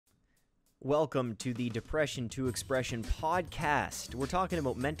Welcome to the Depression to Expression podcast. We're talking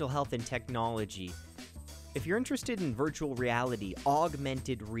about mental health and technology. If you're interested in virtual reality,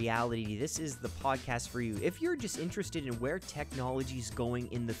 augmented reality, this is the podcast for you. If you're just interested in where technology is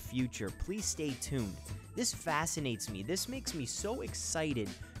going in the future, please stay tuned. This fascinates me. This makes me so excited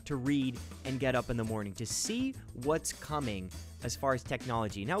to read and get up in the morning to see what's coming as far as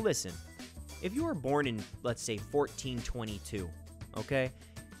technology. Now listen, if you were born in, let's say, 1422, okay?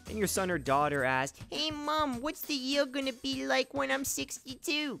 And your son or daughter asked, "Hey mom, what's the year gonna be like when I'm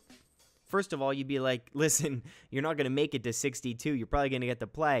 62? First of all, you'd be like, listen, you're not gonna make it to 62. You're probably gonna get the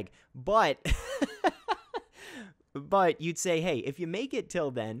plague. But, but you'd say, hey, if you make it till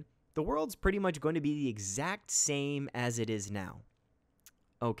then, the world's pretty much going to be the exact same as it is now.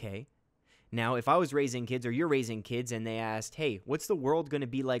 Okay. Now, if I was raising kids or you're raising kids and they asked, hey, what's the world gonna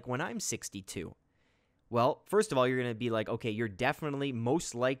be like when I'm 62? Well, first of all, you're going to be like, okay, you're definitely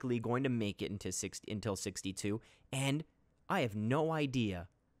most likely going to make it until 62, and I have no idea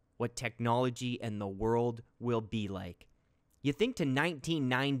what technology and the world will be like. You think to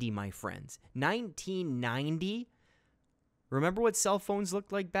 1990, my friends. 1990? Remember what cell phones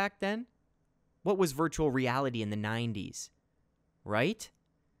looked like back then? What was virtual reality in the 90s? Right?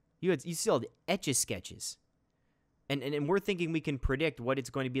 You still had Etch-a-Sketches. And we're thinking we can predict what it's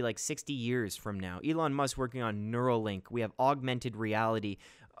going to be like 60 years from now. Elon Musk working on Neuralink. We have augmented reality.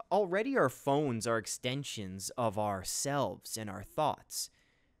 Already our phones are extensions of ourselves and our thoughts,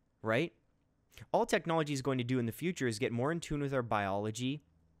 right? All technology is going to do in the future is get more in tune with our biology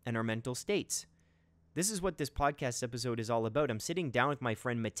and our mental states. This is what this podcast episode is all about. I'm sitting down with my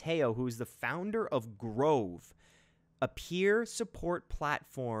friend Matteo, who is the founder of Grove, a peer support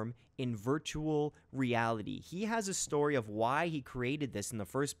platform in virtual reality. He has a story of why he created this in the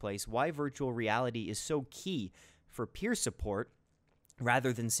first place, why virtual reality is so key for peer support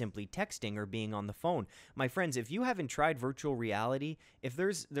rather than simply texting or being on the phone. My friends, if you haven't tried virtual reality, if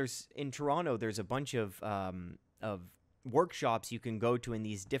there's in Toronto, there's a bunch of workshops you can go to in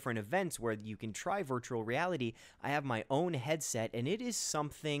these different events where you can try virtual reality. I have my own headset, and it is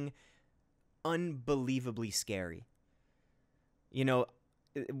something unbelievably scary. You know,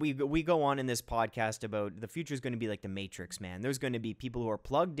 we go on in this podcast about the future is going to be like the Matrix, man. There's going to be people who are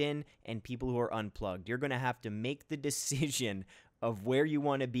plugged in and people who are unplugged. You're going to have to make the decision of where you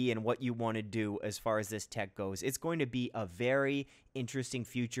want to be and what you want to do as far as this tech goes. It's going to be a very interesting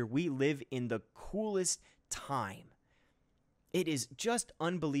future. We live in the coolest time. It is just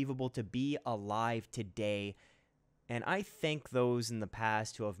unbelievable to be alive today. And I thank those in the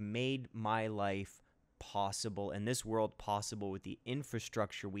past who have made my life possible and this world possible with the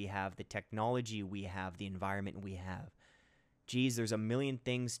infrastructure we have, the technology we have, the environment we have. Geez, there's a million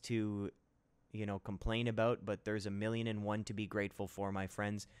things to, complain about, but there's a million and one to be grateful for, my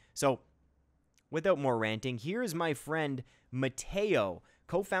friends. So, without more ranting, here is my friend Matteo,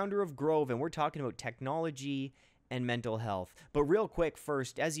 co-founder of Grove, and we're talking about technology and mental health. But real quick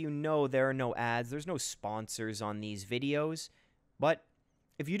first, as you know, there are no ads, there's no sponsors on these videos, but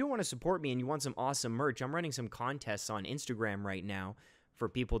if you do want to support me and you want some awesome merch, I'm running some contests on Instagram right now for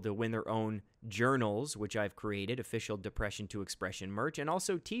people to win their own journals, which I've created, official Depression to Expression merch, and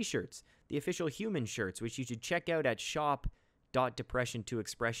also t-shirts, the official human shirts, which you should check out at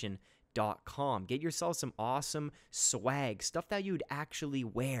shop.depressiontoexpression.com. Get yourself some awesome swag, stuff that you'd actually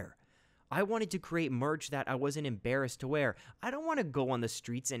wear. I wanted to create merch that I wasn't embarrassed to wear. I don't want to go on the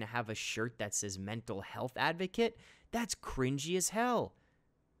streets and have a shirt that says mental health advocate. That's cringy as hell.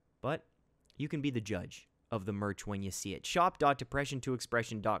 But you can be the judge of the merch when you see it.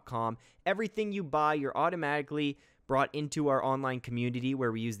 Shop.depressiontoexpression.com. Everything you buy, you're automatically brought into our online community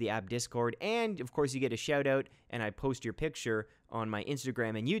where we use the app Discord. And, of course, you get a shout-out, and I post your picture on my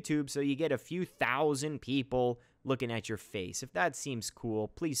Instagram and YouTube, so you get a few thousand people looking at your face. If that seems cool,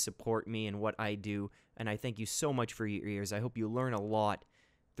 please support me in what I do, and I thank you so much for your ears. I hope you learn a lot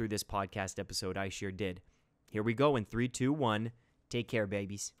through this podcast episode. I sure did. Here we go in 3, 2, 1. Take care,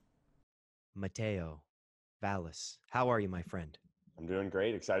 babies. Matteo Vallis, how are you, my friend? I'm doing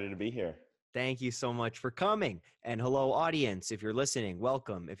great. Excited to be here. Thank you so much for coming. And hello, audience. If you're listening,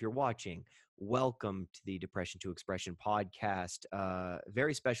 welcome. If you're watching, welcome to the Depression to Expression podcast.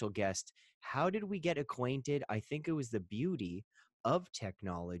 Very special guest. How did we get acquainted? I think it was the beauty of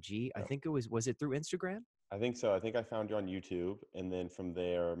technology. I think it was it through Instagram? I think so. I think I found you on YouTube, and then from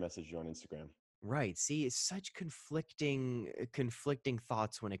there, messaged you on Instagram. Right. See, it's such conflicting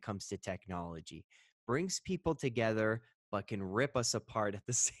thoughts when it comes to technology. Brings people together, but can rip us apart at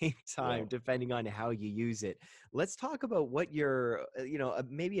the same Yeah. time, depending on how you use it. Let's talk about what your,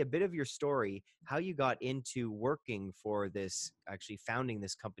 maybe a bit of your story, how you got into working for this, actually founding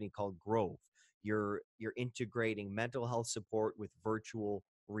this company called Grove. You're integrating mental health support with virtual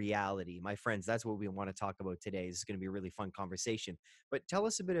reality. My friends, that's what we want to talk about today. This is going to be a really fun conversation. But tell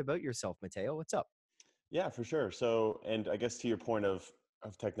us a bit about yourself, Mateo. What's up? Yeah, for sure. So, and I guess to your point of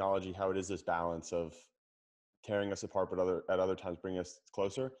technology, how it is this balance of tearing us apart, but at other times bringing us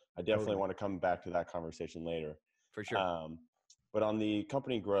closer. I definitely Totally. want to come back to that conversation later. For sure. Um, but on the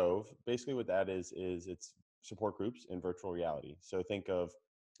company Grove, basically what that is it's support groups in virtual reality. So think of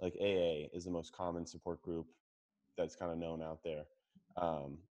like AA is the most common support group that's kind of known out there.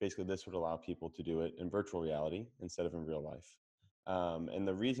 Basically, this would allow people to do it in virtual reality instead of in real life. And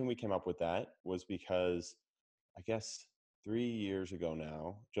the reason we came up with that was because I guess 3 years ago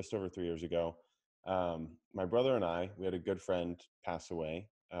now, just over 3 years ago, my brother and we had a good friend pass away.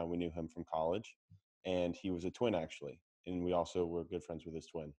 We knew him from college, and he was a twin actually. And we also were good friends with his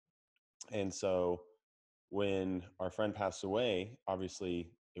twin. And so when our friend passed away,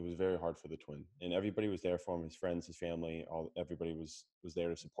 obviously it was very hard for the twin, and everybody was there for him, his friends, his family, everybody was there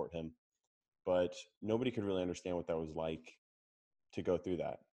to support him. But nobody could really understand what that was like to go through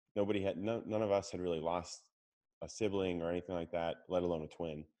that. None of us had really lost a sibling or anything like that, let alone a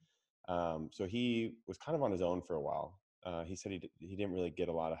twin. So he was kind of on his own for a while. He said he didn't really get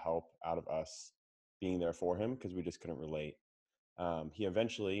a lot of help out of us being there for him because we just couldn't relate. He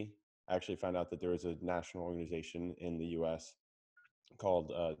eventually actually found out that there was a national organization in the U.S.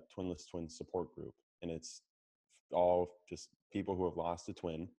 called Twinless Twin Support Group, and it's all just people who have lost a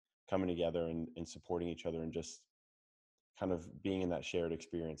twin coming together and supporting each other and just kind of being in that shared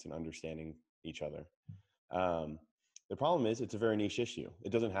experience and understanding each other. Um, the problem is it's a very niche issue.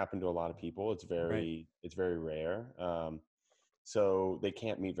 It doesn't happen to a lot of people. Right. It's very rare. So they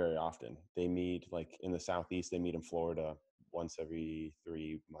can't meet very often. They meet like in the Southeast, they meet in Florida once every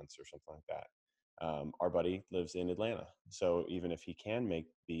 3 months or something like that. Our buddy lives in Atlanta. So even if he can make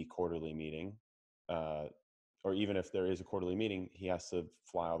the quarterly meeting, uh, or even if there is a quarterly meeting, he has to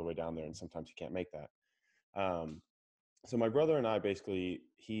fly all the way down there, and sometimes he can't make that. Um, so my brother and I basically,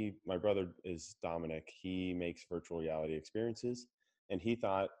 my brother is Dominic. He makes virtual reality experiences, and he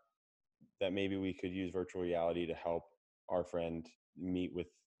thought that maybe we could use virtual reality to help our friend meet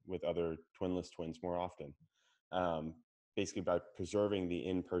with other twinless twins more often. Um, Basically, by preserving the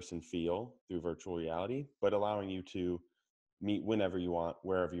in-person feel through virtual reality, but allowing you to meet whenever you want,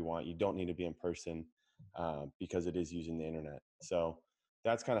 wherever you want. You don't need to be in person because it is using the internet. So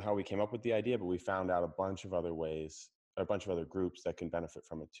that's kind of how we came up with the idea. But we found out a bunch of other ways, a bunch of other groups that can benefit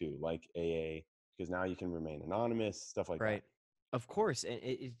from it too, like AA, because now you can remain anonymous, stuff like that. Right. Of course, and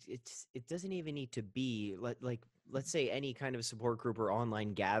it doesn't even need to be like let's say any kind of support group or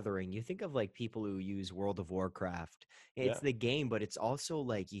online gathering. You think of like people who use World of Warcraft. It's Yeah. the game, but it's also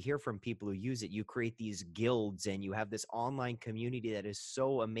like you hear from people who use it. You create these guilds and you have this online community that is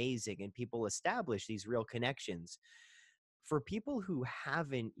so amazing, and people establish these real connections. For people who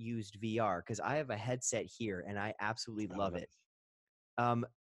haven't used VR, because I have a headset here and I absolutely Oh, love it. nice. Um,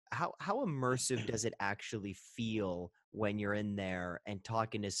 how immersive does it actually feel when you're in there and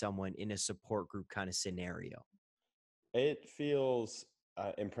talking to someone in a support group kind of scenario? It feels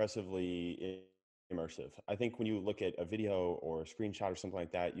immersive. I think when you look at a video or a screenshot or something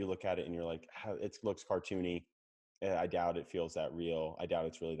like that, you look at it and you're like, it looks cartoony. I doubt it feels that real. I doubt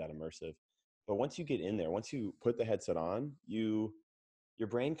it's really that immersive. But once you get in there, once you put the headset on, your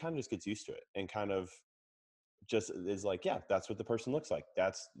brain kind of just gets used to it and kind of just is like, yeah, that's what the person looks like.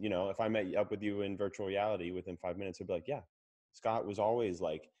 That's, if I met up with you in virtual reality within 5 minutes, I'd be like, yeah, Scott was always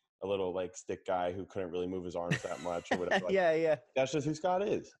like a little like stick guy who couldn't really move his arms that much or whatever. Like, Yeah, yeah. that's just who Scott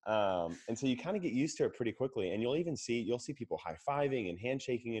is. And so you kind of get used to it pretty quickly. And you'll see people high fiving and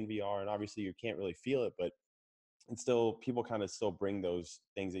handshaking in VR. And obviously you can't really feel it, but it's still, people kind of still bring those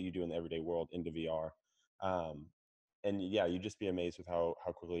things that you do in the everyday world into VR. Um, and yeah, you'd just be amazed with how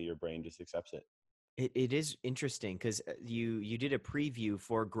quickly your brain just accepts it. It is interesting because you did a preview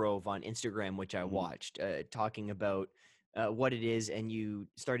for Grove on Instagram, which I Hmm. watched, talking about what it is, and you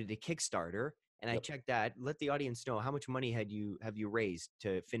started a Kickstarter, and I Yep. checked that. Let the audience know how much money have you raised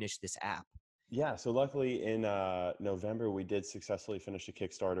to finish this app. Yeah, so luckily in November we did successfully finish a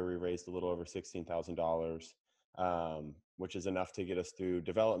Kickstarter. We raised a little over $16,000, which is enough to get us through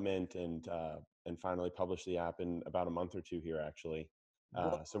development and finally publish the app in about a month or two here, actually.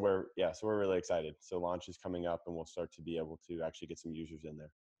 So Whoa. we're really excited. So launch is coming up, and we'll start to be able to actually get some users in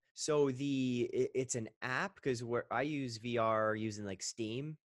there. So it's an app because where I use VR using like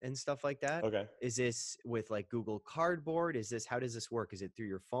Steam. and stuff like that? Okay. Is this with like Google Cardboard? Is this, how does this work? Is it through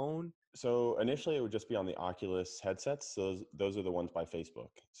your phone? So initially it would just be on the Oculus headsets. So those are the ones by Facebook.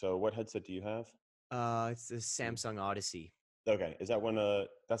 So what headset do you have? It's the Mm. Samsung Odyssey. Okay. Is that one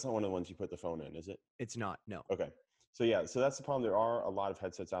that's not one of the ones you put the phone in, is it? It's not, no. Okay. So yeah, so that's the problem. There are a lot of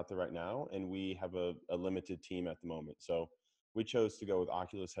headsets out there right now, and we have a limited team at the moment. So we chose to go with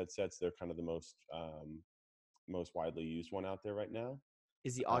Oculus headsets. They're kind of the most widely used one out there right now.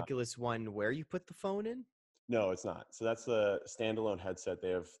 Is the Uh, Oculus one where you put the phone in? no, it's not. So that's the standalone headset. They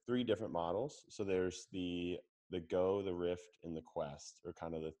have three different models. So there's the Go, the Rift, and the Quest are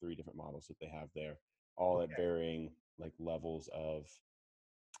kind of the three different models that they have there, all at Okay. varying like levels of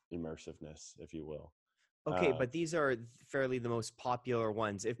immersiveness, if you will. Okay, Uh, but these are fairly the most popular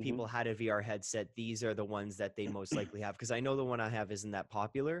ones. If mhm. people had a VR headset, these are the ones that they'd most likely have. Because I know the one I have isn't that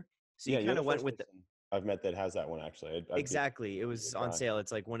popular. So you Yeah, you're kind the of went first with the, person I've met that has that one actually. I'd be exactly. It give it was a on try. sale.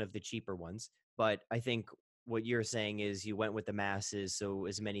 It's like one of the cheaper ones. But I think what you're saying is you went with the masses, so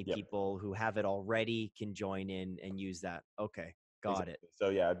as many Yep, people who have it already can join in and use that. Okay, got it. exactly. So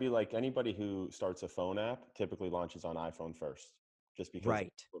yeah, it'd be like anybody who starts a phone app typically launches on iPhone first, just because that's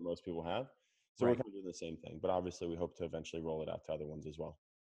Right, what most people have. So we're right. kind of doing the same thing, but obviously we hope to eventually roll it out to other ones as well.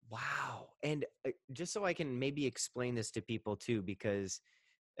 Wow. And just so I can maybe explain this to people too, because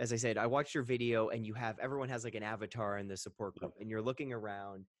as I said, I watched your video and you have everyone has like an avatar in the support Yep. group and you're looking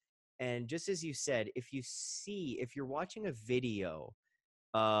around. And just as you said, if you're watching a video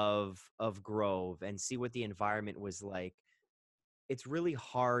of Grove and see what the environment was like, it's really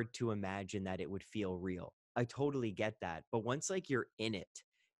hard to imagine that it would feel real. I totally get that. But once like you're in it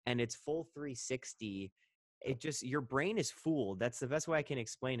and it's full 360, it just your brain is fooled. That's the best way I can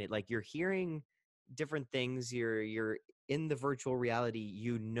explain it. Like you're hearing different things, you're in the virtual reality,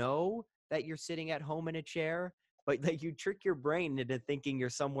 you know that you're sitting at home in a chair, but like you trick your brain into thinking you're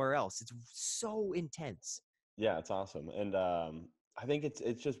somewhere else. It's so intense. Yeah, it's awesome. And I think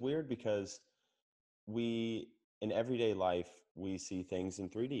it's just weird because we in everyday life we see things in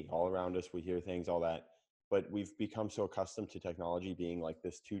 3D all around us, we hear things, all that, but we've become so accustomed to technology being like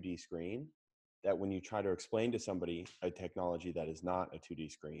this 2D screen that when you try to explain to somebody a technology that is not a 2D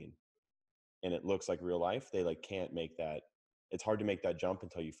screen and it looks like real life, they like can't make that. It's hard to make that jump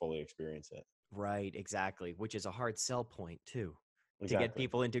until you fully experience it. Right, exactly, which is a hard sell point too. To get Exactly.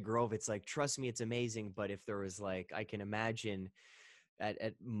 people into Grove, it's like, trust me, it's amazing. But if there was like, I can imagine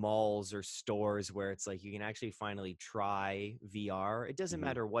at malls or stores where it's like you can actually finally try VR. It doesn't Hmm.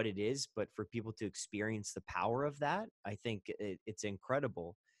 matter what it is, but for people to experience the power of that, I think it's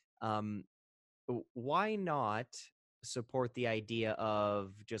incredible. Um, why not support the idea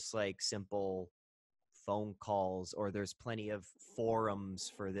of just like simple phone calls, or there's plenty of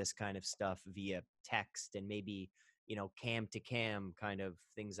forums for this kind of stuff via text and maybe, cam to cam kind of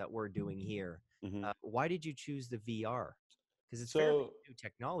things that we're doing here. Hmm. Why did you choose the VR? Because it's fairly So new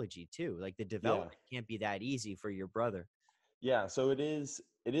technology too. Like the yeah. development can't be that easy for your brother. Yeah, so it is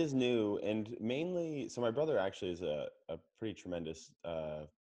new, and mainly so my brother actually is a pretty tremendous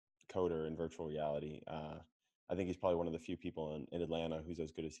coder in virtual reality. I think he's probably one of the few people in Atlanta who's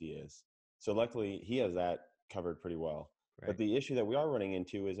as good as he is. So luckily he has that covered pretty well. But Right. the issue that we are running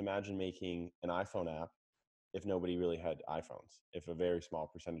into is imagine making an iPhone app if nobody really had iPhones, if a very small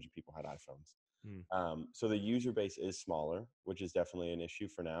percentage of people had iPhones. Hmm. So the user base is smaller, which is definitely an issue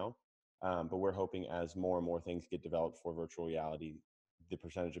for now. But we're hoping as more and more things get developed for virtual reality, the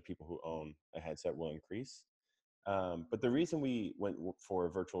percentage of people who own a headset will increase. But the reason we went for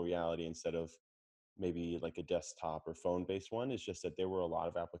virtual reality instead of maybe like a desktop or phone based one is just that there were a lot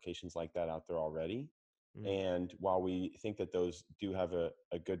of applications like that out there already. Hmm. And while we think that those do have a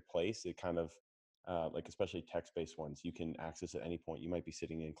good place, it kind of like especially text based ones, you can access at any point. You might be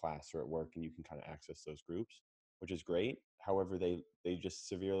sitting in class or at work and you can kind of access those groups, which is great. However, they just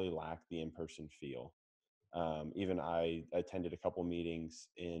severely lack the in person feel. Even I attended a couple meetings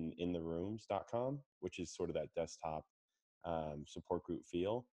in intherooms.com, which is sort of that desktop support group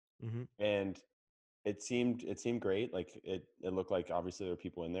feel. Hmm. And it seemed great. Like it looked like obviously there were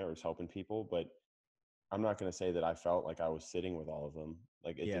people in there, it was helping people, but I'm not going to say that I felt like I was sitting with all of them.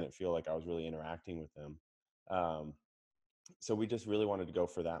 Like it Yeah. didn't feel like I was really interacting with them. Um, so we just really wanted to go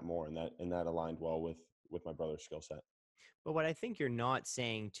for that more, and that aligned well with my brother's skill set. But what I think you're not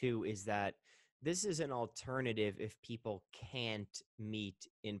saying too is that this is an alternative if people can't meet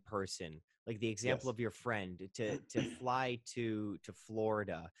in person. Like the example Yes. of your friend to fly to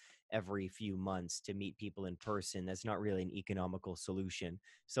Florida every few months to meet people in person, that's not really an economical solution.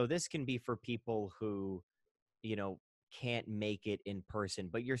 So this can be for people who, you know, can't make it in person,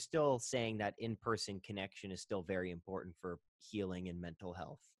 but you're still saying that in-person connection is still very important for healing and mental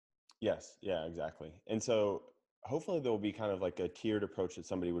health. Yes, yeah, exactly. And so hopefully there will be kind of like a tiered approach that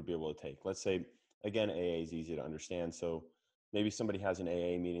somebody would be able to take. Let's say, again, AA is easy to understand. So maybe somebody has an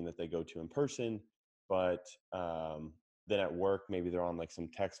AA meeting that they go to in person, but then at work, maybe they're on like some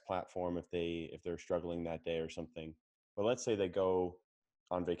text platform if they're struggling that day or something. But let's say they go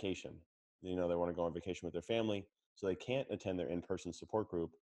on vacation. You know, they want to go on vacation with their family, so they can't attend their in-person support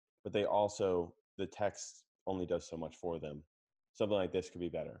group, but the text only does so much for them. Something like this could be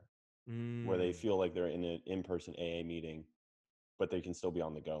better where they Mm. feel like they're in an in-person AA meeting, but they can still be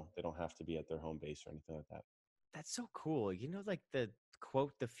on the go. They don't have to be at their home base or anything like that. That's so cool. You know, like the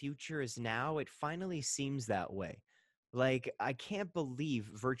quote, the future is now, it finally seems that way. Like, I can't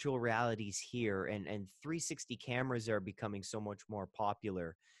believe virtual reality's here and 360 cameras are becoming so much more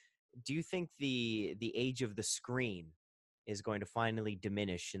popular. Do you think the age of the screen is going to finally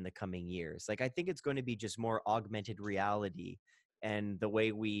diminish in the coming years? Like, I think it's going to be just more augmented reality, and the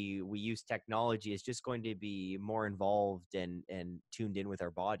way we use technology is just going to be more involved and tuned in with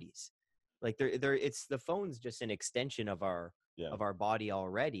our bodies. Like, there it's the phone's just an extension Yeah. of our body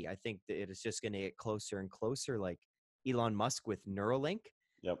already. I think that it is just going to get closer and closer, like Elon Musk with Neuralink.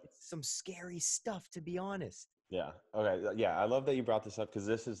 Yep. It's some scary stuff, to be honest. Yeah. Okay. Yeah. I love that you brought this up because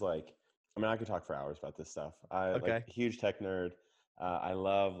this is like, I mean, I could talk for hours about this stuff. I like Okay. huge tech nerd. I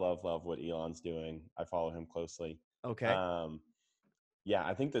love what Elon's doing. I follow him closely. Okay. Um, Yeah,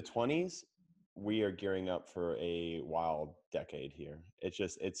 I think the 20s, we are gearing up for a wild decade here. It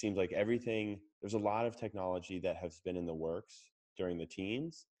seems like there's a lot of technology that has been in the works during the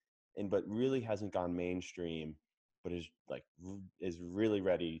teens, but really hasn't gone mainstream, but is really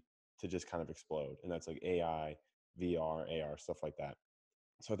ready to just kind of explode. And that's like AI, VR, AR, stuff like that.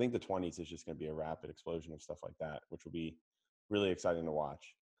 So I think the 20s is just going to be a rapid explosion of stuff like that, which will be really exciting to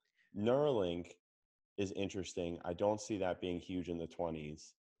watch. Neuralink is interesting. I don't see that being huge in the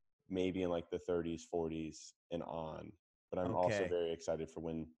 20s, maybe in like the 30s, 40s, and on. But I'm also Okay. very excited for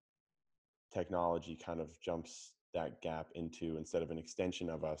when technology kind of jumps that gap into instead of an extension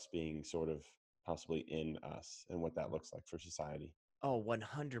of us being sort of possibly in us and what that looks like for society. Oh,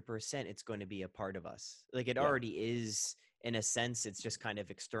 100% it's going to be a part of us. Like, it Yeah. already is in a sense, it's just kind of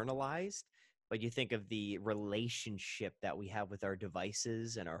externalized. But you think of the relationship that we have with our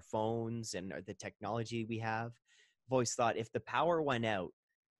devices and our phones and the technology we have. I've always thought if the power went out,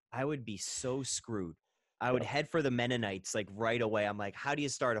 I would be so screwed. I would Yep. head for the Mennonites like right away. I'm like, how do you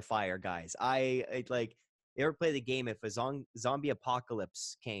start a fire, guys? I like, you ever play the game? If a zombie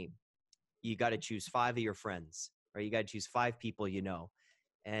apocalypse came, you got to choose five of your friends, or you got to choose five people you know.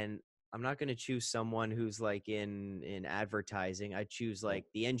 And I'm not going to choose someone who's like in advertising. I choose Yep. like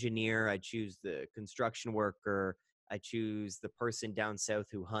the engineer, I choose the construction worker, I choose the person down south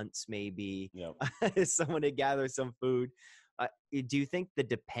who hunts, maybe Yep. someone to gather some food. Do you think the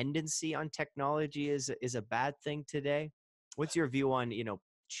dependency on technology is a bad thing today? What's your view on,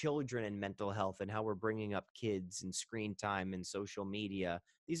 children and mental health and how we're bringing up kids and screen time and social media?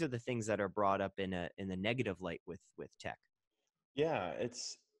 These are the things that are brought up in the negative light with tech. Yeah,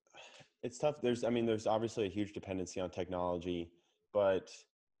 it's tough. There's obviously a huge dependency on technology, but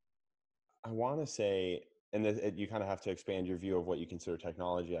I want to say, and you kind of have to expand your view of what you consider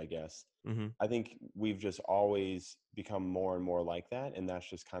technology, I guess. Hmm. I think we've just always become more and more like that, and that's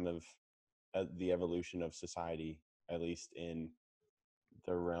just kind of the evolution of society, at least in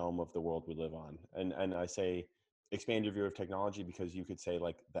the realm of the world we live on. And I say expand your view of technology because you could say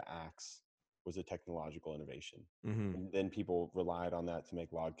like the axe was a technological innovation, Hmm. and then people relied on that to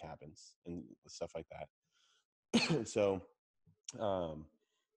make log cabins and stuff like that. So um,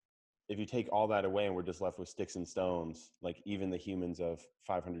 if you take all that away and we're just left with sticks and stones, like even the humans of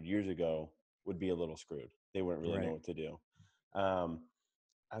 500 years ago would be a little screwed. They wouldn't really know Right. what to do. Um,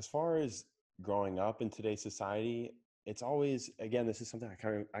 as far as growing up in today's society, it's always, again, this is something I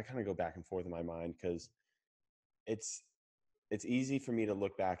kind of go back and forth in my mind because it's it's easy for me to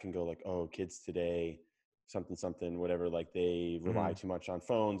look back and go like, oh, kids today, something something, whatever, like they rely Hmm. too much on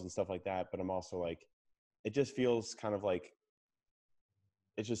phones and stuff like that. But I'm also like, it just feels kind of like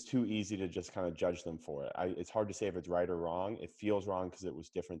it's just too easy to just kind of judge them for it. It's hard to say if it's right or wrong. It feels wrong because it was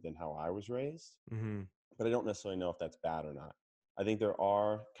different than how I was raised, Hmm. but I don't necessarily know if that's bad or not. I think there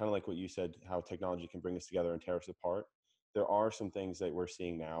are kind of like what you said, how technology can bring us together and tear us apart. There are some things that we're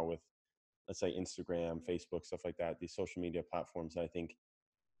seeing now with, let's say, Instagram, Facebook, stuff like that, these social media platforms that I think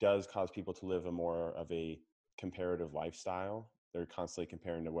does cause people to live a more of a comparative lifestyle. They're constantly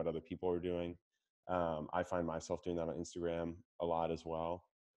comparing to what other people are doing. I find myself doing that on Instagram a lot as well.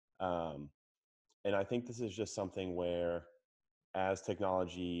 Um, And I think this is just something where, as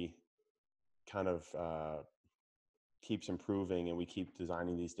technology kind of keeps improving and we keep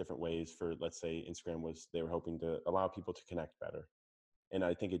designing these different ways for, let's say Instagram was, they were hoping to allow people to connect better. And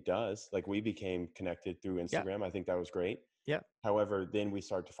I think it does. Like, we became connected through Yeah. Instagram. I think that was great. Yeah. However, then we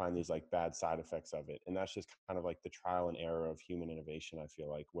start to find these like bad side effects of it. And that's just kind of like the trial and error of human innovation, I feel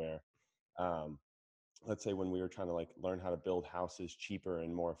like, where um, let's say when we were trying to like learn how to build houses cheaper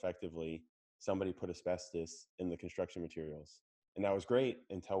and more effectively, somebody put asbestos in the construction materials. And that was great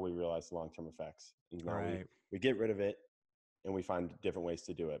until we realized the long-term effects. And now we Right. we get rid of it and we find different ways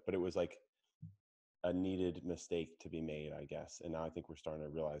to do it. But it was like a needed mistake to be made, I guess. And now I think we're starting to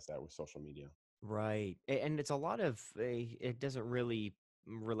realize that with social media. Right. And it's a lot of it doesn't really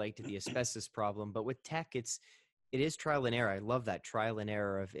relate to the asbestos problem, but with tech it is trial and error. I love that trial and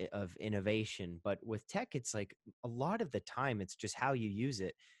error of innovation, but with tech it's like a lot of the time it's just how you use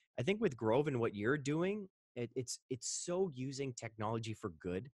it. I think with Grove and what you're doing, it's so using technology for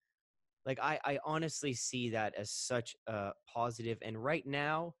good. Like I honestly see that as such a positive. And right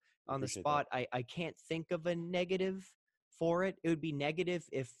now I on the appreciate that. spot, I can't think of a negative for it. It would be negative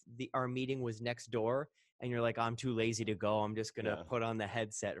if our meeting was next door and you're like, I'm too lazy to go. I'm just gonna Yeah. put on the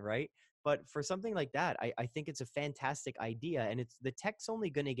headset, right? But for something like that, I think it's a fantastic idea. And it's the tech's only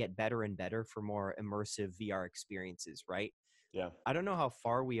gonna get better and better for more immersive VR experiences, right? Yeah. I don't know how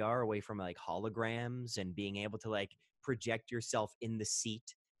far we are away from like holograms and being able to like project yourself in the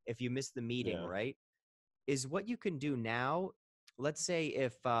seat if you miss the meeting, Yeah. right? Is what you can do now. Let's say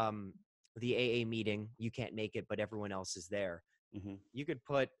if the AA meeting you can't make it, but everyone else is there. Hmm. You could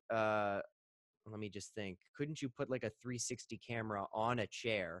put let me just think. Couldn't you put like a 360 camera on a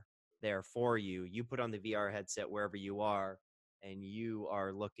chair there for you? You put on the VR headset wherever you are, and you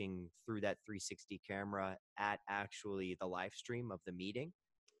are looking through that 360 camera at actually the live stream of the meeting.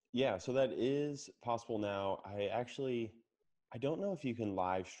 Yeah, so that is possible now. I don't know if you can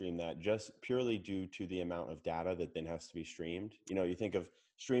live stream that, just purely due to the amount of data that then has to be streamed. You know, you think of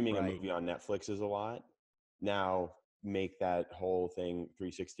streaming a Right. movie on Netflix is a lot. Now make that whole thing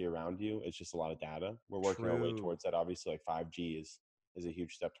 360 around you. It's just a lot of data. We're working our way True. towards that. Obviously, like 5G is a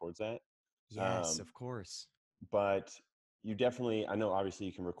huge step towards that. Yes, Um, of course. but you definitely, I know obviously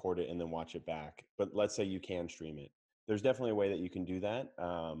you can record it and then watch it back, but let's say you can stream it. There's definitely a way that you can do that.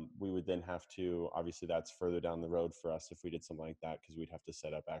 We would then have to, obviously that's further down the road for us if we did something like that, because we'd have to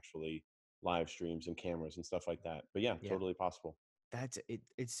set up actually live streams and cameras and stuff like that. But yeah, Yeah. totally possible. That's it.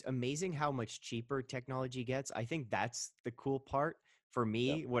 It's amazing how much cheaper technology gets. I think that's the cool part for Yeah.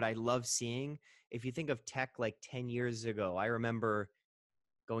 me. What I love seeing, if you think of tech like 10 years ago, I remember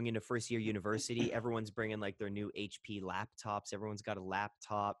going into first year university, everyone's bringing like their new HP laptops. Everyone's got a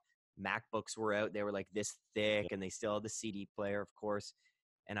laptop. MacBooks were out. They were like this Yeah. thick and they still had the CD player, of course.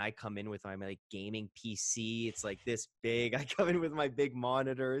 And I come in with my like gaming PC. It's like this big. I come in with my big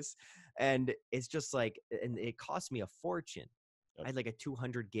monitors and it's just like, and it cost me a fortune. I Yep. had like a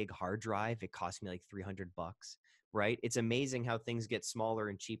 200 gig hard drive. It cost me like $300, right? It's amazing how things get smaller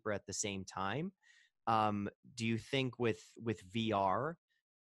and cheaper at the same time. Do you think with VR,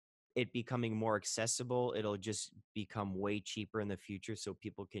 it becoming more accessible, it'll just become way cheaper in the future so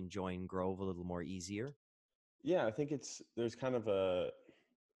people can join Grove a little more easier? Yeah, I think there's kind of a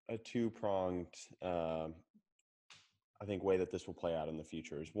two-pronged, um, I think, way that this will play out in the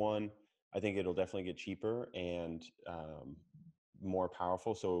future. Is one, I think it'll definitely get cheaper and more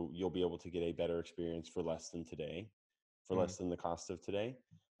powerful, so you'll be able to get a better experience for less than today, for Mm, less than the cost of today.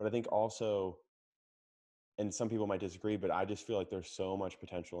 But I think also, and some people might disagree, but I just feel like there's so much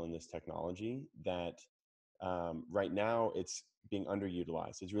potential in this technology that right now it's being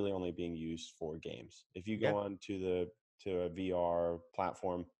underutilized. It's really only being used for games. If you yeah, go on to a VR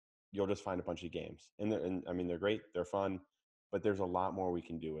platform, you'll just find a bunch of games, and I mean they're great, they're fun, but there's a lot more we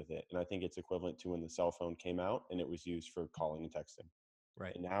can do with it. And I think it's equivalent to when the cell phone came out and it was used for calling and texting.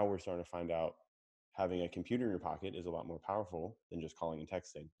 right. And now we're starting to find out having a computer in your pocket is a lot more powerful than just calling and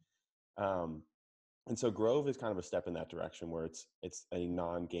texting. Um, and so Grove is kind of a step in that direction where it's a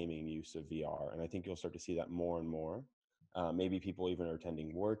non-gaming use of VR, and I think you'll start to see that more and more. Maybe people even are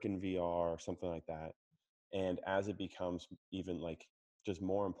attending work in VR or something like that. And as it becomes even like just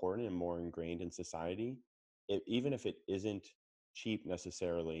more important and more ingrained in society, even if it isn't cheap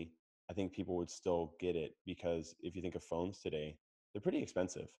necessarily, I think people would still get it, because if you think of phones today, they're pretty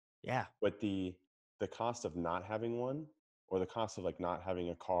expensive. Yeah, But the cost of not having one, or the cost of like not having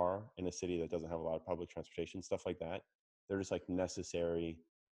a car in a city that doesn't have a lot of public transportation, stuff like that, they're just like necessary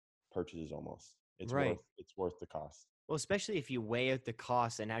purchases almost. right. It's worth the cost. Well, especially if you weigh out the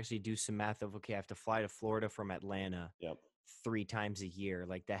cost and actually do some math of, okay, I have to fly to Florida from Atlanta Yep. 3 times a year.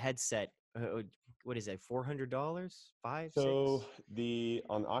 Like the headset Uh, what is that? $400? Five, So six? the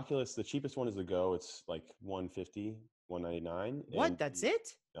on Oculus, the cheapest one is the Go. It's like 150, 199, What? That's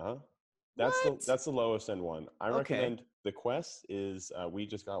it? uh What? that's the lowest end one. I Okay. recommend the Quest is we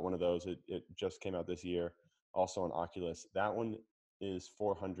just got one of those. It just came out this year, also on Oculus. That one is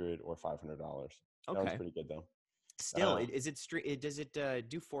 400 or $500. That one's Okay. pretty good though. Still, is it street? Does it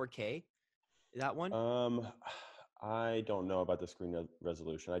do 4K? That one? Um, I don't know about the screen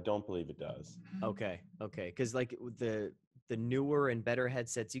resolution. I don't believe it does. Okay. Okay. Because like the newer and better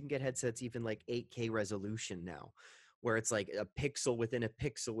headsets, you can get headsets even like 8K resolution now, where it's like a pixel within a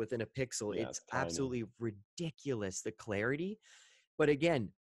pixel within a pixel. Yeah, It's it's tiny. absolutely ridiculous, the clarity. But again,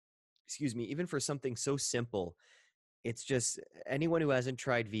 excuse me, even for something so simple, it's just anyone who hasn't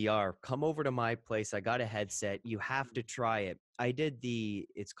tried VR, come over to my place. I got a headset. You have to try it. I did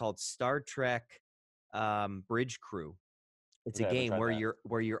it's called Star Trek Bridge Crew. It's a Okay, I haven't game tried where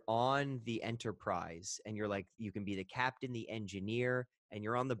that. you're on the Enterprise and you're like you can be the captain, the engineer, and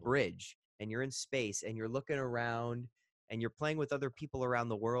you're on the Cool. bridge and you're in space and you're looking around and you're playing with other people around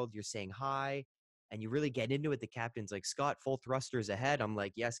the world. You're saying hi and you really get into it. The captain's like, Scott, full thrusters ahead. I'm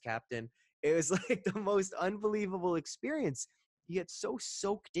like, yes, Captain. It was like the most unbelievable experience. You get so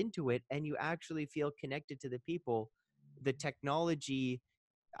soaked into it and you actually feel connected to the people. The technology,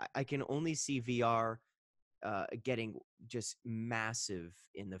 I can only see VR getting just massive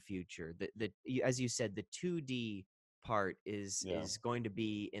in the future. As you said, the 2D part Yeah. is going to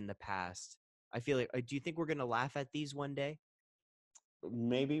be in the past. I feel like. Do you think we're going to laugh at these one day?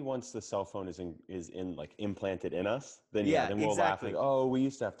 Maybe once the cell phone is in like implanted in us, then yeah, Yeah, then we'll laugh like, exactly. oh, we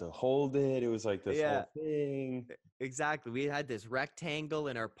used to have to hold it. It was like this Yeah, whole thing. exactly. We had this rectangle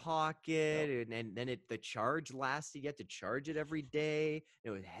in our Yeah. pocket, and then the charge lasted. You had to charge it every day. It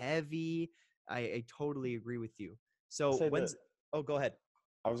was heavy. I totally agree with you. I So say that when's? Oh, go ahead.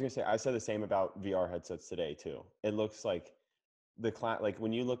 I was gonna say I said the same about VR headsets today too. It looks like like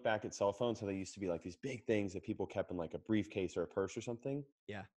when you look back at cell phones, how they used to be like these big things that people kept in like a briefcase or a purse or something.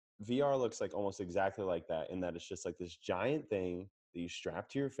 Yeah. VR looks like almost exactly like that in that it's just like this giant thing that you strap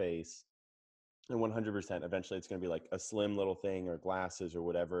to your face. And 100% eventually it's going to be like a slim little thing or glasses or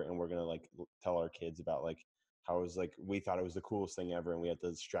whatever. And we're going to like tell our kids about like how it was like, we thought it was the coolest thing ever. And we had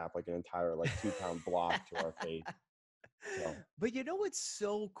to strap like an entire like 2 pound block to our face. So But you know what's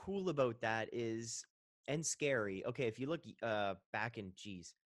so cool about that is and scary. Okay, if you look back in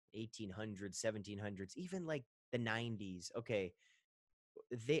geez, 1800s, 1700s, even like the 90s. Okay,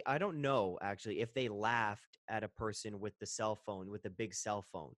 they I don't know actually if they laughed at a person with the cell phone, with the big cell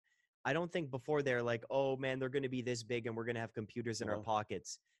phone. I don't think before they're like, "Oh man, they're going to be this big and we're going to have computers in our uh,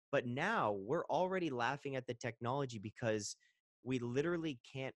 pockets." But now we're already laughing at the technology because we literally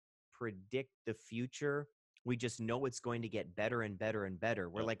can't predict the future. We just know it's going to get better and better and better.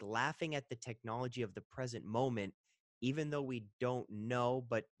 We're yeah. like laughing at the technology of the present moment even though we don't know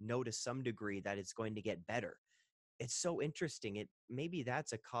but know to some degree that it's going to get better. It's so interesting. It maybe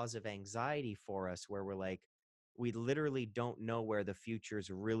that's a cause of anxiety for us where we're like, we literally don't know where the future's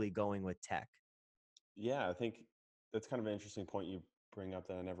really going with tech. Yeah, I think that's kind of an interesting point you bring up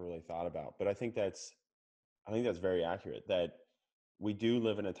that I never really thought about. But I think that's very accurate that we do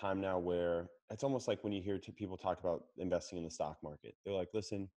live in a time now where it's almost like when you hear people talk about investing in the stock market, they're like,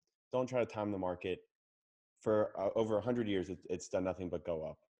 listen, don't try to time the market. For over 100 years, it's done nothing but go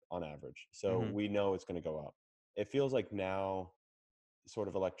up on average. So Hmm. we know it's going to go up. It feels like now sort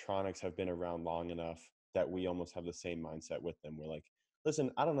of electronics have been around long enough that we almost have the same mindset with them. We're like,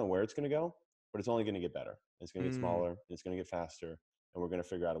 listen, I don't know where it's going to go, but it's only going to get better. It's going to get Mm, smaller, and it's going to get faster, and we're going to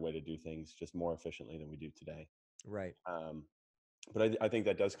figure out a way to do things just more efficiently than we do today. right. Um, but I think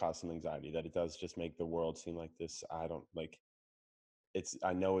that does cause some anxiety. That it does just make the world seem like this. I don't like.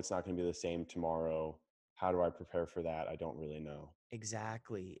 I know it's not going to be the same tomorrow. How do I prepare for that? I don't really know.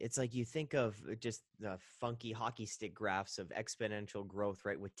 Exactly. It's like you think of just the funky hockey stick graphs of exponential growth,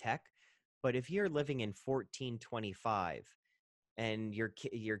 right, with tech. But if you're living in 1425 and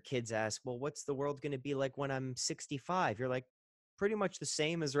your kids ask, "Well, what's the world going to be like when I'm 65?" You're like, "Pretty much the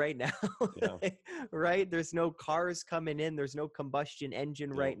same as right now." Yeah. Right? There's no cars coming in, there's no combustion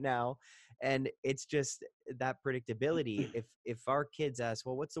engine Yep. right now, and it's just that predictability. If our kids ask,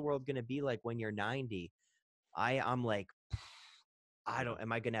 "Well, what's the world going to be like when you're 90?" I'm like, I Yeah. don't,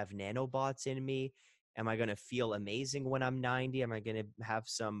 am I going to have nanobots in me? Am I going to feel amazing when I'm 90? Am I going to have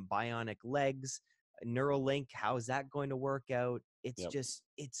some bionic legs? Neuralink, how is that going to work out? It's Yep. just,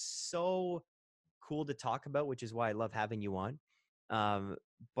 it's so cool to talk about, which is why I love having you on.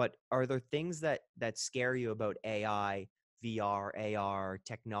 But are there things that scare you about AI, VR, AR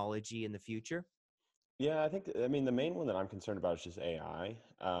technology in the future? Yeah, I think, I mean, the main one that I'm concerned about is just AI.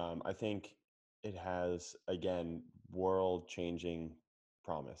 I think it has, again, world changing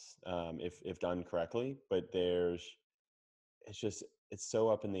promise, if done correctly, but it's just, it's so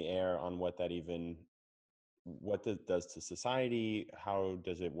up in the air on what that even, what that does to society. How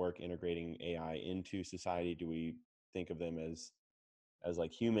does it work integrating AI into society? Do we think of them as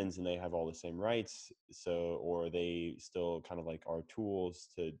like humans and they have all the same rights? So, or are they still kind of like our tools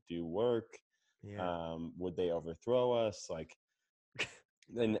to do work? Yeah. Would they overthrow us? Like,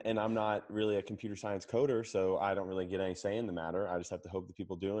 and I'm not really a computer science coder, so I don't really get any say in the matter. I just have to hope the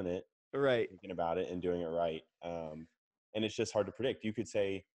people doing it are Right. thinking about it and doing it right. And it's just hard to predict. You could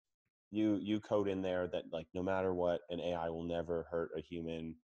say, you code in there that like no matter what, an AI will never hurt a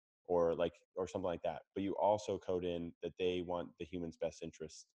human, or like, or something like that. But you also code in that they want the human's best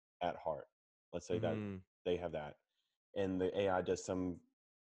interest at heart. Let's say that Mm-hmm. they have that, and the AI does some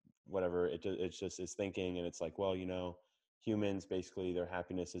whatever it's just is thinking, and it's like, well, humans, basically their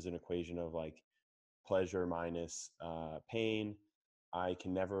happiness is an equation of like pleasure minus pain. I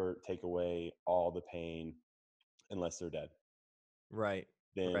can never take away all the pain unless they're dead. Right.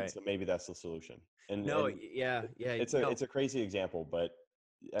 Then Right. so maybe that's the solution. and No, and yeah, yeah. No, it's a crazy example, but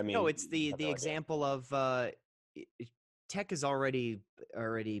I no, mean, it's you have the no idea. example of tech is already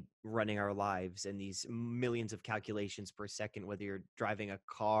running our lives, and these millions of calculations per second, whether you're driving a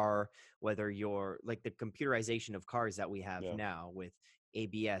car, whether you're like the computerization of cars that we have Yeah, now with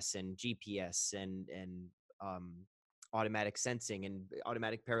ABS and GPS and um, automatic sensing and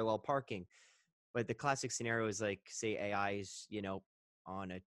automatic parallel parking. But the classic scenario is like, say AI is,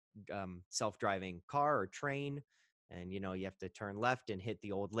 on a self-driving car or train, and you have to turn left and hit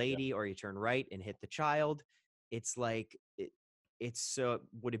the old yeah, lady, or you turn right and hit the child. It's like it's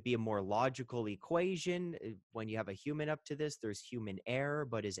would it be a more logical equation when you have a human up to this? There's human error,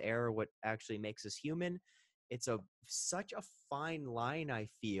 but is error what actually makes us human? It's a such a fine line, I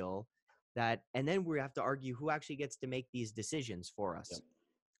feel, that, and then we have to argue who actually gets to make these decisions for yeah, us.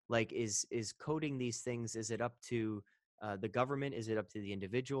 Like, is coding these things, is it up to the government, is it up to the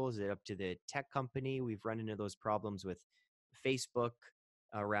individual, is it up to the tech company? We've run into those problems with Facebook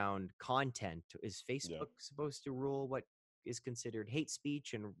around content. Is yeah, Facebook supposed to rule what is considered hate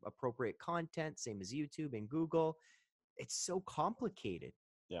speech and appropriate content, same as YouTube and Google? It's so complicated.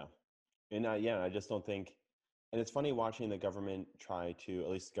 yeah. And yeah, I just don't think. And it's funny watching the government try to, at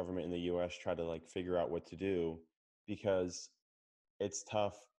least the government in the U.S., try to like figure out what to do, because it's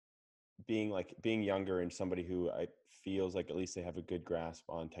tough being younger and somebody who I feels like at least they have a good grasp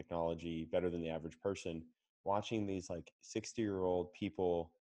on technology better than the average person. Watching these like 60-year-old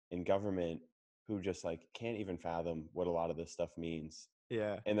people in government who just like can't even fathom what a lot of this stuff means,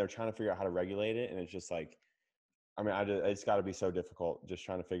 Yeah. and they're trying to figure out how to regulate it, and it's just like, I mean, it's got to be so difficult just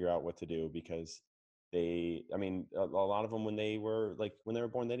trying to figure out what to do, because I mean, a lot of them, when they were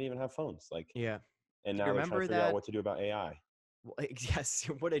born, they didn't even have phones. Like, Yeah. and Do you now they're trying to remember figure out that? what to do about AI. Well, yes,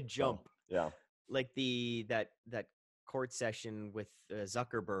 what a So jump. yeah, Like that court session with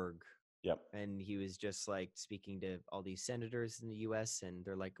Zuckerberg, yep, and he was just like speaking to all these senators in the US, and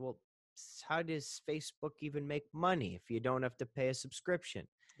they're like, well, how does Facebook even make money if you don't have to pay a subscription?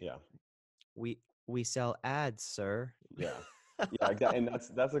 yeah, We sell ads, sir. yeah, yeah. And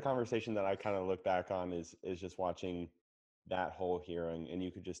that's the conversation that I kind of look back on, is just watching that whole hearing, and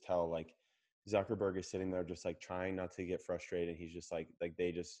you could just tell like Zuckerberg is sitting there just like trying not to get frustrated. He's just like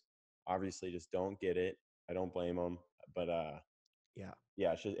they just obviously just don't get it. I don't blame him, but Yeah,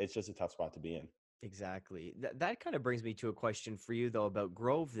 yeah, it's just a tough spot to be in. exactly. That kind of brings me to a question for you though about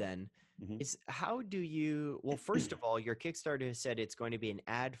Grove then. Hmm. Is how do you, well, first of all, your Kickstarter has said it's going to be an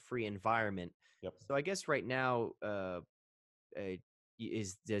ad-free environment. Yep. So I guess right now, uh,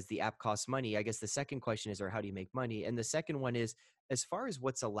 is does the app cost money? I guess the second question is, or how do you make money? And the second one is, as far as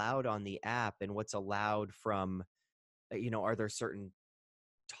what's allowed on the app and what's allowed from, are there certain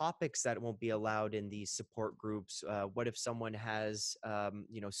topics that won't be allowed in these support groups? What if someone has,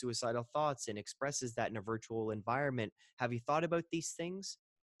 suicidal thoughts and expresses that in a virtual environment? Have you thought about these things?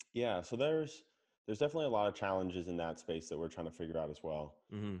 Yeah, so there's definitely a lot of challenges in that space that we're trying to figure out as well.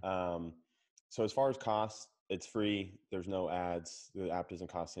 Hmm. Um, so as far as costs, it's free. There's no ads. The app doesn't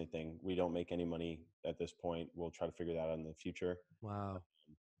cost anything. We don't make any money at this point. We'll try to figure that out in the future. Wow.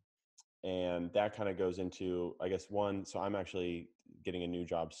 And that kind of goes into, I guess, one. So I'm actually getting a new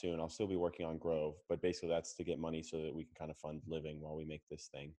job soon. I'll still be working on Grove, but basically that's to get money so that we can kind of fund living while we make this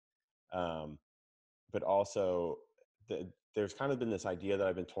thing. Um, but also there's kind of been this idea that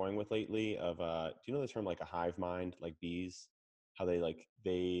I've been toying with lately of, do you know the term like a hive mind, like bees, how they like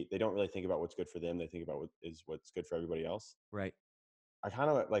they don't really think about what's good for them, they think about what's good for everybody else. Right. I kind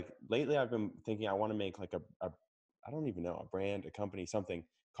of like lately I've been thinking I want to make like a I don't even know, a brand, a company, something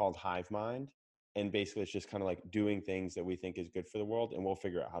called Hive Mind. And basically it's just kind of like doing things that we think is good for the world, and we'll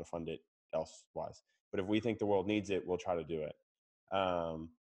figure out how to fund it elsewise. But if we think the world needs it, we'll try to do it. Um,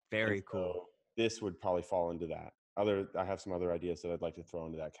 and Very cool. so this would probably fall into that. I have some other ideas that I'd like to throw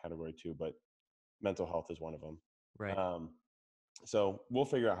into that category too, but mental health is one of them. Right. Um, so we'll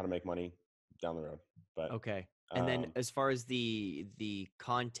figure out how to make money down the road. But Okay. And then um, as far as the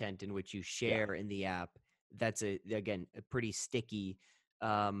content in which you yeah, share in the app, that's again a pretty sticky.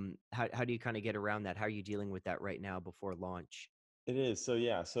 How do you kind of get around that? How are you dealing with that right now before launch? it is. So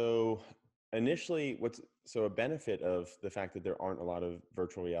yeah, so initially, a benefit of the fact that there aren't a lot of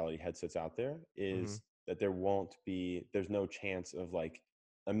virtual reality headsets out there Mm-hmm. is that there's no chance of like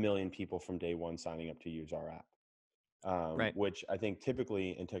a million people from day one signing up to use our app. Right. Which I think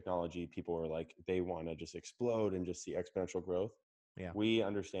typically in technology, people are like, they want to just explode and just see exponential growth. Yeah. We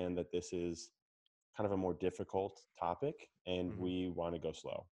understand that this is kind of a more difficult topic, and Mm-hmm. we want to go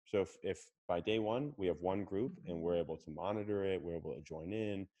slow. So if by day one we have one group and we're able to monitor it, we're able to join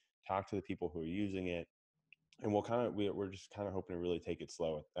in, talk to the people who are using it, and we're just kind of hoping to really take it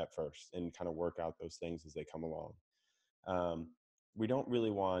slow at first and kind of work out those things as they come along. Um, we don't really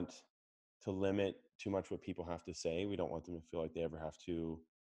want to limit too much what people have to say. We don't want them to feel like they ever have to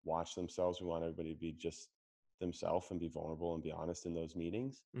watch themselves. We want everybody to be just themselves and be vulnerable and be honest in those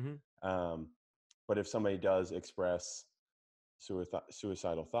meetings. Mm-hmm. Um, but if somebody does express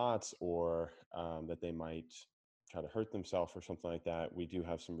suicidal thoughts, or that they might try to hurt themselves or something like that, we do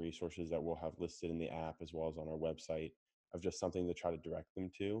have some resources that we'll have listed in the app as well as on our website of just something to try to direct them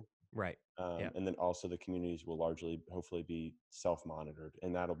to. Right. Yeah. And then also the communities will largely hopefully be self-monitored,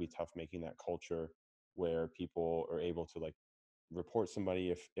 and that'll be tough making that culture where people are able to like report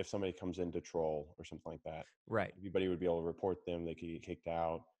somebody if somebody comes in to troll or something like that. Right. Everybody would be able to report them. They could get kicked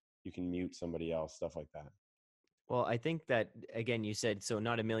out. You can mute somebody else, stuff like that. Well, I think that again, you said so.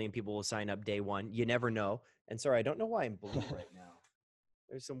 Not a million people will sign up day one. You never know. And sorry, I don't know why I'm blue right now.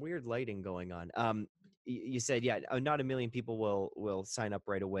 There's some weird lighting going on. You said, yeah, not a million people will sign up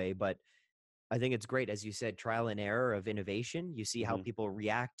right away, but I think it's great, as you said, trial and error of innovation. You see how Hmm. people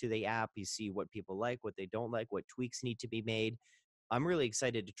react to the app. You see what people like, what they don't like, what tweaks need to be made. I'm really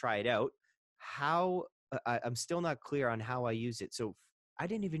excited to try it out. How I'm still not clear on how I use it. So I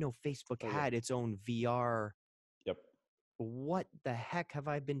didn't even know Facebook Oh yeah. had its own VR. Yep. What the heck have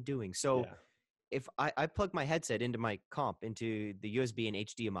I been doing? So Yeah. if I plug my headset into my comp into the USB and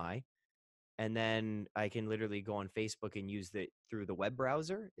HDMI, and then I can literally go on Facebook and use the through the web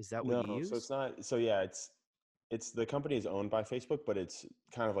browser. Is that what No, you so use? it's not. So yeah, it's the company is owned by Facebook, but it's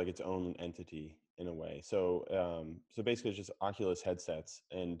kind of like its own entity in a way. So basically, it's just Oculus headsets,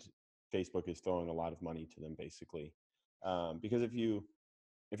 and Facebook is throwing a lot of money to them basically, because if you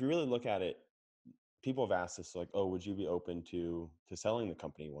really look at it, people have asked us like, oh, would you be open to selling the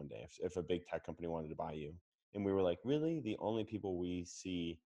company one day if a big tech company wanted to buy you? And we were like, really, the only people we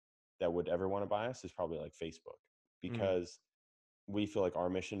see that would ever want to buy us is probably like Facebook, Mm, because we feel like our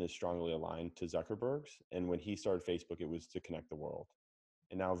mission is strongly aligned to Zuckerberg's. And when he started Facebook, it was to connect the world.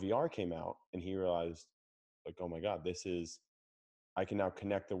 And now VR came out, and he realized, like, oh my God, I can now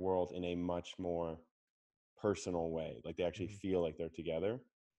connect the world in a much more personal way. Like they actually mhm. feel like they're together.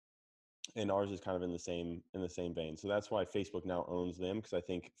 And ours is kind of in the same vein. So that's why Facebook now owns them, because I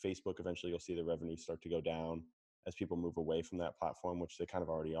think Facebook eventually you'll see the revenue start to go down as people move away from that platform, which they kind of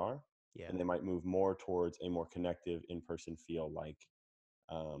already are. Yeah, And they might move more towards a more connective in-person feel like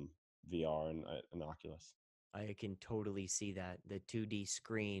um, VR and Oculus. I can totally see that. The 2D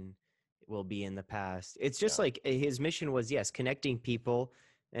screen will be in the past. It's just Yeah. like his mission was, yes, connecting people,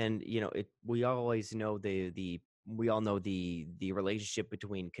 and we always know we all know the relationship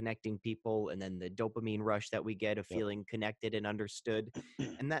between connecting people and then the dopamine rush that we get of Yep. feeling connected and understood.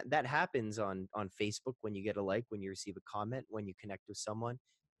 And that happens on Facebook when you get a like, when you receive a comment, when you connect with someone.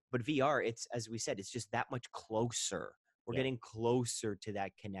 But VR, it's, as we said, it's just that much closer. We're Yeah. getting closer to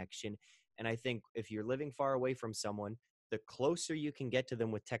that connection. And I think if you're living far away from someone, the closer you can get to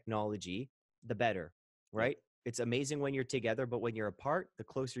them with technology, the better, Yep. right? It's amazing when you're together, but when you're apart, the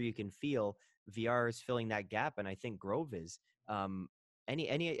closer you can feel. VR is filling that gap, and I think Grove is. Um,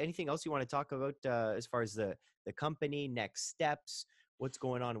 anything else you want to talk about as far as the company, next steps, what's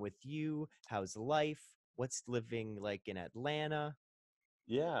going on with you, how's life, what's living like in Atlanta?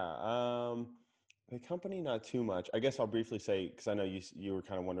 Yeah. The company, not too much. I guess I'll briefly say, because I know you were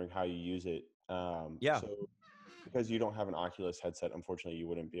kind of wondering how you use it. Yeah. So because you don't have an Oculus headset, unfortunately, you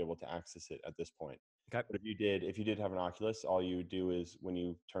wouldn't be able to access it at this point. Okay. But if you did have an Oculus, all you would do is when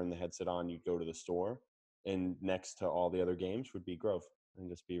you turn the headset on, you go to the store, and next to all the other games would be Grove, and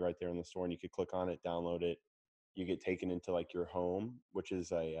just be right there in the store, and you could click on it, download it. You get taken into like your home, which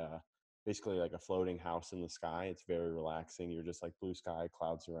is a basically like a floating house in the sky. It's very relaxing. You're just like blue sky,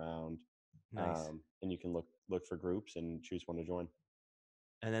 clouds around, Nice. and you can look for groups and choose one to join.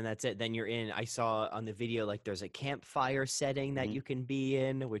 And then that's it. Then you're in. I saw on the video like there's a campfire setting that Hmm. you can be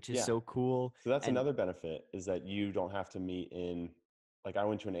in, which is Yeah. so cool. So that's And another benefit, is that you don't have to meet in, like I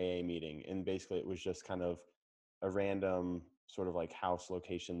went to an AA meeting, and basically it was just kind of a random sort of like house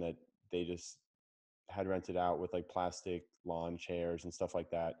location that they just had rented out with like plastic lawn chairs and stuff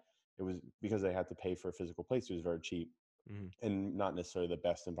like that. It was because they had to pay for a physical place. It was very cheap mhm. and not necessarily the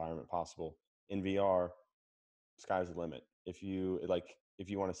best environment possible. In VR, sky's the limit. If you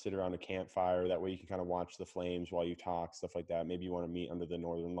want to sit around a campfire, that way you can kind of watch the flames while you talk, stuff like that. Maybe you want to meet under the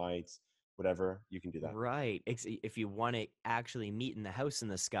northern lights, whatever, you can do that. Right. If you want to actually meet in the house in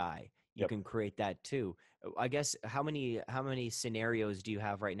the sky, you Yep. can create that too. I guess how many scenarios do you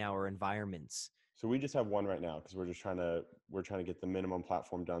have right now or environments? So we just have one right now because we're trying to get the minimum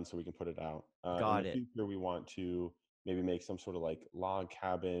platform done so we can put it out. In the Got it. future, we want to maybe make some sort of like log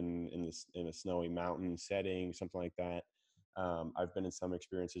cabin in a snowy mountain setting, something like that. I've been in some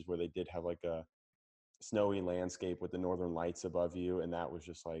experiences where they did have like a snowy landscape with the northern lights above you, and that was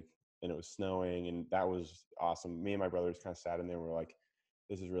just like, and it was snowing, and that was awesome. Me and my brothers kind of sat in there and were like,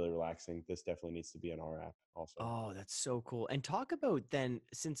 "This is really relaxing. This definitely needs to be in our app also." Oh, that's so cool. And talk about then,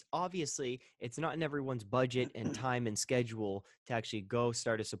 since obviously it's not in everyone's budget and time and schedule to actually go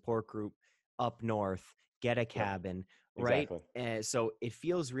start a support group up north, get a Yep. cabin, right? Exactly. So it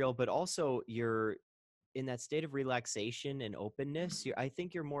feels real, but also you're in that state of relaxation and openness. I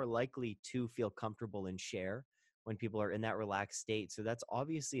think you're more likely to feel comfortable and share when people are in that relaxed state. So that's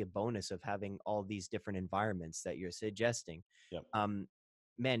obviously a bonus of having all these different environments that you're suggesting. Yep. Um,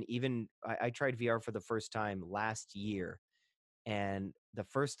 Man, even I tried VR for the first time last year. And the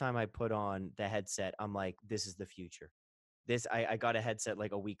first time I put on the headset, I'm like, this is the future. I got a headset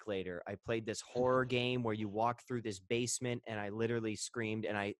like a week later. I played this horror game where you walk through this basement, and I literally screamed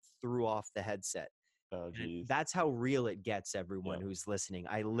and I threw off the headset. Oh, And geez. that's how real it gets, everyone Yep. who's listening.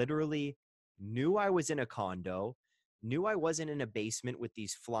 I literally knew I was in a condo, knew I wasn't in a basement with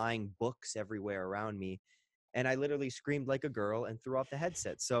these flying books everywhere around me, and I literally screamed like a girl and threw off the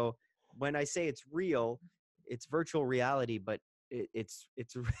headset. So when I say it's real, it's virtual reality, but it's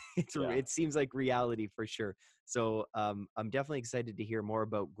Yeah. it seems like reality for sure. So I'm definitely excited to hear more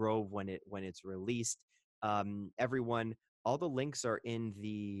about Grove when it's released. Everyone, all the links are in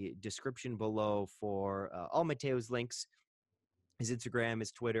the description below for all Mateo's links, his Instagram,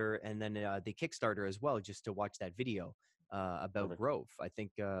 his Twitter, and then the Kickstarter as well, just to watch that video about Perfect. Grove. I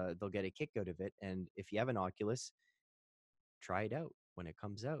think they'll get a kick out of it. And if you have an Oculus, try it out when it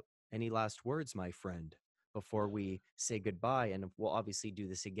comes out. Any last words, my friend, before we say goodbye? And we'll obviously do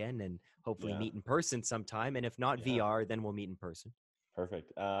this again and hopefully Yeah. meet in person sometime. And if not Yeah. VR, then we'll meet in person.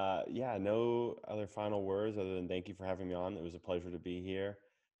 Perfect. Yeah, no other final words other than thank you for having me on. It was a pleasure to be here.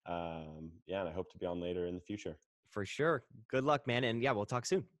 Yeah, and I hope to be on later in the future. For sure. Good luck, man. And yeah, we'll talk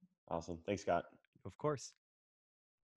soon. Awesome. Thanks, Scott. Of course.